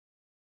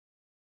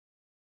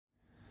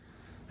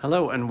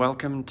Hello and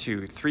welcome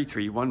to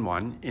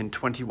 3311 in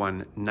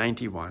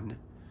 2191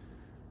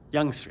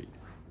 Yonge Street.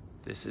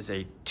 This is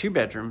a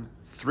 2-bedroom,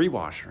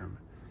 3-washroom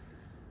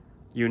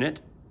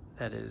unit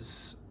that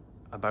is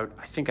about,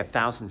 I think,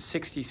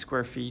 1,060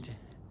 square feet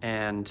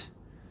and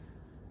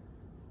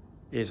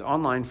is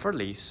online for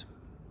lease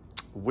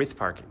with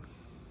parking.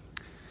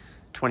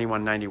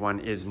 2191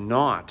 is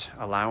not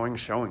allowing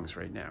showings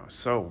right now,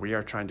 so we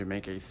are trying to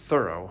make a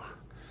thorough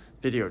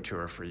video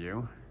tour for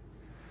you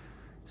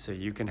so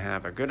you can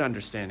have a good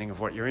understanding of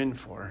what you're in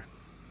for,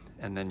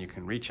 and then you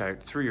can reach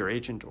out through your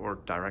agent or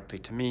directly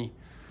to me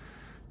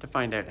to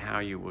find out how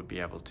you would be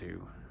able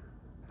to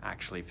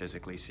actually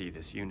physically see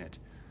this unit.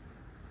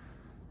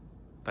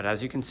 But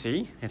as you can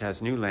see, it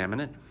has new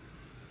laminate,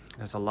 it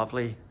has a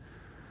lovely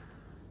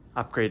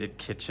upgraded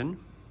kitchen,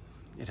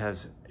 it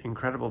has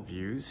incredible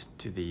views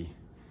to the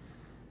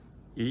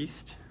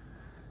east,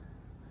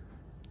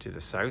 to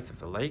the south of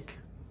the lake.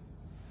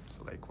 There's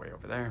a lake way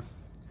over there.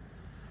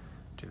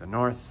 To the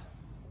north,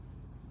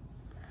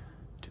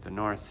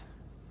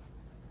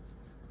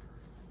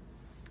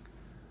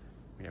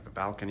 we have a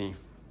balcony.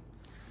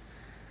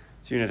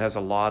 This unit has a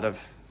lot of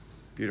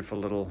beautiful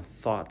little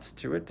thoughts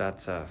to it.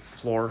 That's a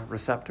floor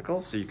receptacle,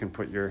 so you can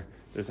put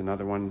there's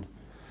another one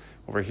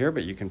over here,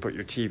 but you can put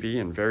your TV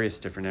in various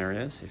different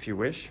areas if you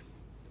wish.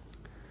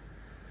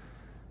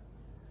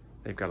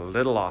 They've got a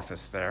little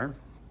office there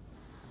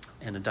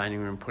and a dining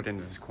room put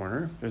into this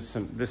corner. This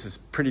is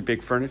pretty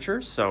big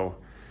furniture, so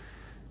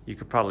you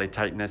could probably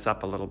tighten this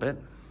up a little bit.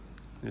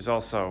 There's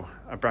also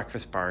a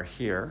breakfast bar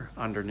here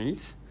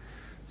underneath,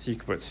 so you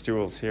can put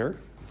stools here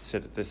and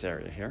sit at this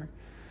area here.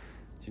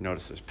 You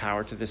notice there's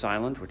power to this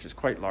island, which is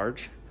quite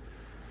large.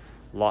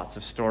 Lots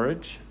of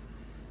storage,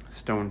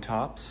 stone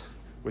tops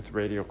with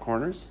radial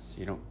corners, so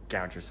you don't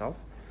gouge yourself.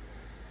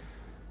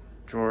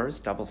 Drawers,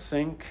 double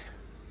sink,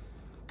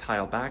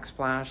 tile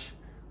backsplash,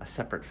 a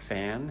separate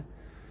fan,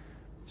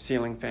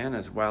 ceiling fan,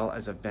 as well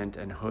as a vent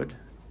and hood,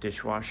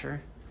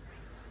 dishwasher.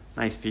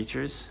 Nice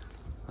features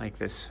like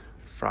this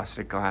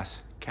frosted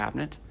glass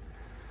cabinet,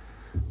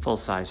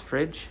 full-size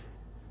fridge,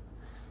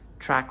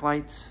 track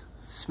lights,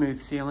 smooth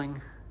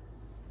ceiling,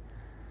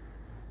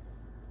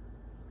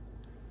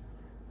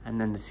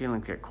 and then the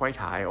ceilings get quite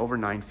high, over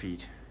 9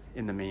 feet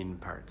in the main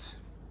parts.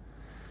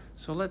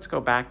 So let's go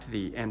back to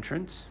the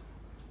entrance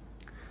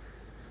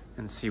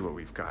and see what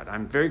we've got.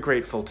 I'm very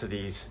grateful to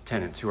these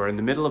tenants who are in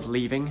the middle of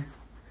leaving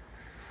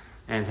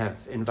and have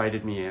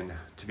invited me in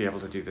to be able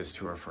to do this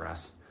tour for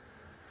us.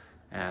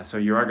 So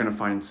you are going to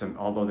find some,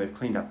 although they've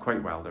cleaned up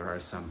quite well, there are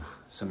some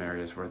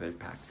areas where they've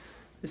packed.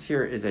 This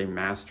here is a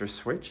master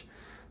switch.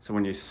 So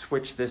when you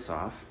switch this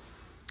off,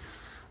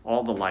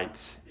 all the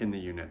lights in the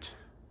unit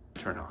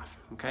turn off,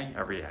 okay?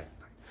 Every night.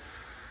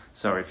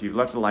 So if you've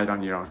left the light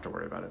on, you don't have to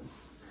worry about it.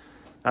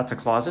 That's a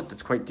closet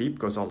that's quite deep,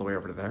 goes all the way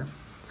over to there.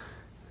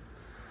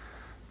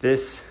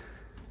 This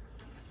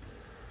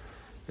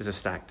is a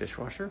stacked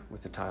dishwasher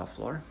with a tile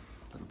floor,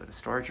 a little bit of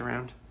storage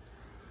around,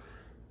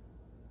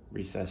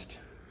 recessed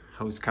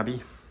hose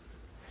cubby,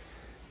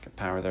 got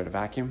power there to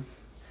vacuum.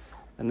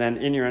 And then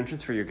in your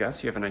entrance for your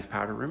guests, you have a nice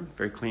powder room,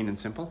 very clean and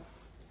simple.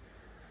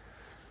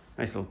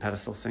 Nice little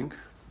pedestal sink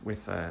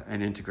with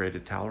an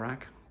integrated towel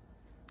rack.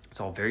 It's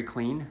all very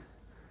clean. You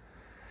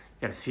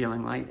got a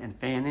ceiling light and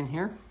fan in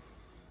here.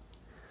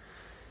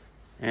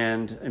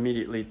 And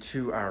immediately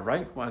to our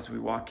right, as we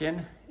walk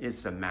in,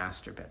 is the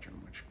master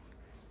bedroom, which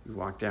you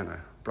walk down a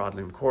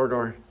broadloom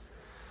corridor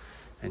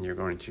and you're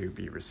going to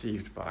be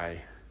received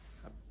by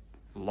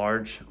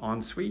large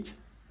ensuite,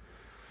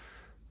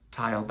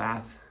 tile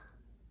bath,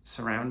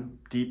 surround,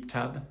 deep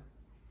tub,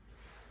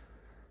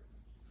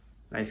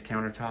 nice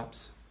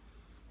countertops,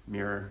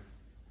 mirror,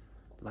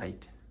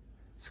 light,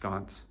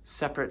 sconce,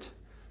 separate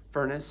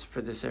furnace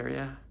for this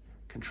area,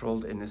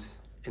 controlled in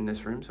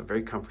this room, so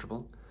very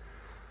comfortable.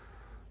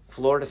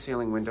 Floor to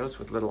ceiling windows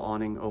with little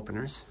awning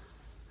openers.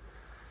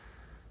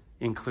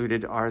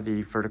 Included are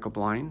the vertical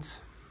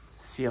blinds,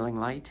 ceiling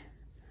light,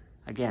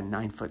 again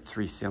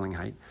 9'3" ceiling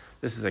height.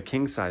 This is a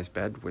king-size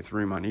bed with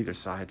room on either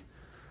side.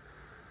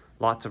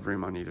 Lots of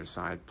room on either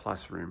side,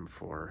 plus room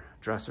for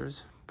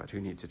dressers. But who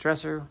needs a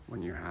dresser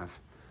when you have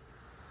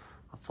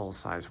a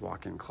full-size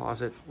walk-in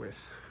closet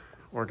with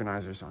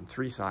organizers on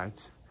 3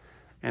 sides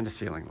and a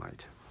ceiling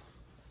light?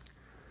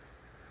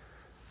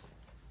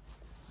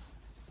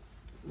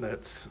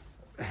 Let's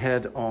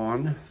head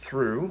on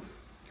through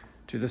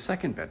to the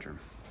second bedroom.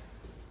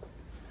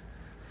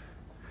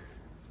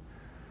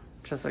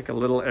 Just like a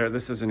little area,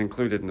 this isn't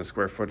included in the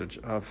square footage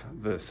of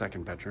the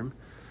second bedroom.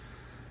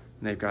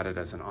 And they've got it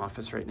as an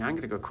office right now. I'm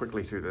going to go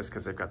quickly through this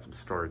because they've got some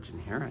storage in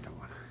here. I don't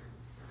want to.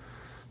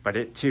 But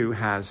it too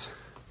has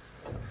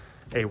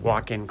a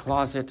walk-in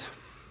closet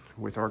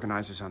with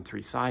organizers on 3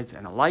 sides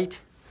and a light.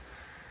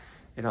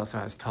 It also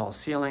has tall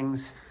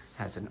ceilings,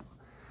 has an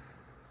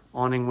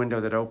awning window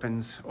that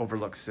opens,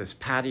 overlooks this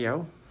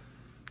patio,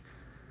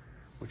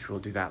 which we'll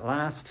do that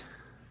last.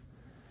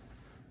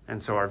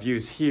 And so our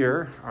views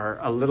here are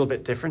a little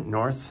bit different,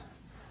 north,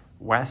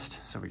 west.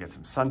 So we get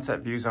some sunset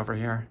views over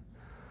here.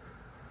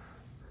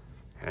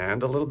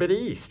 and a little bit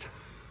east.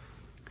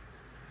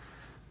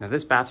 Now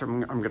this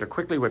bathroom, I'm gonna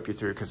quickly whip you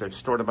through because I've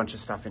stored a bunch of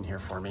stuff in here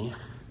for me,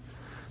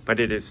 but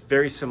it is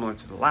very similar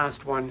to the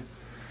last one.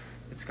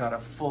 It's got a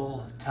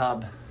full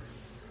tub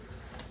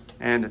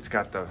and it's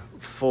got the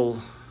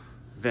full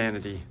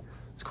vanity.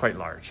 It's quite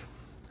large.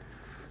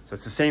 So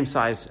it's the same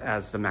size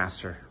as the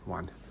master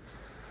one.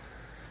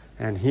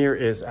 And here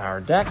is our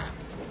deck.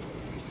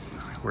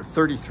 We're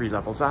 33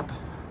 levels up.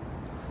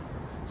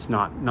 It's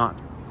not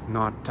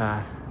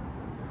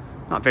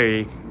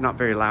very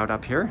loud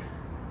up here.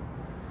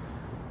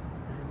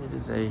 It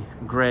is a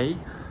gray,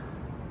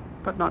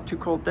 but not too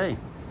cold day.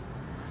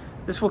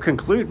 This will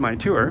conclude my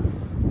tour.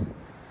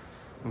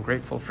 I'm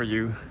grateful for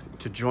you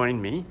to join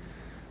me.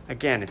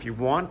 Again, if you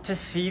want to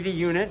see the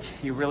unit,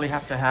 you really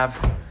have to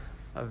have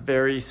a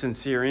very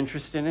sincere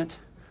interest in it,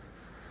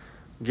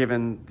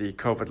 given the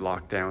COVID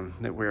lockdown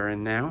that we're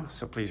in now.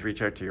 So please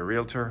reach out to your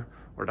realtor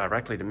or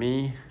directly to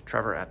me,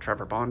 Trevor at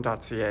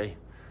trevorbond.ca,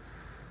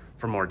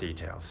 for more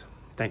details.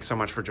 Thanks so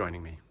much for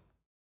joining me.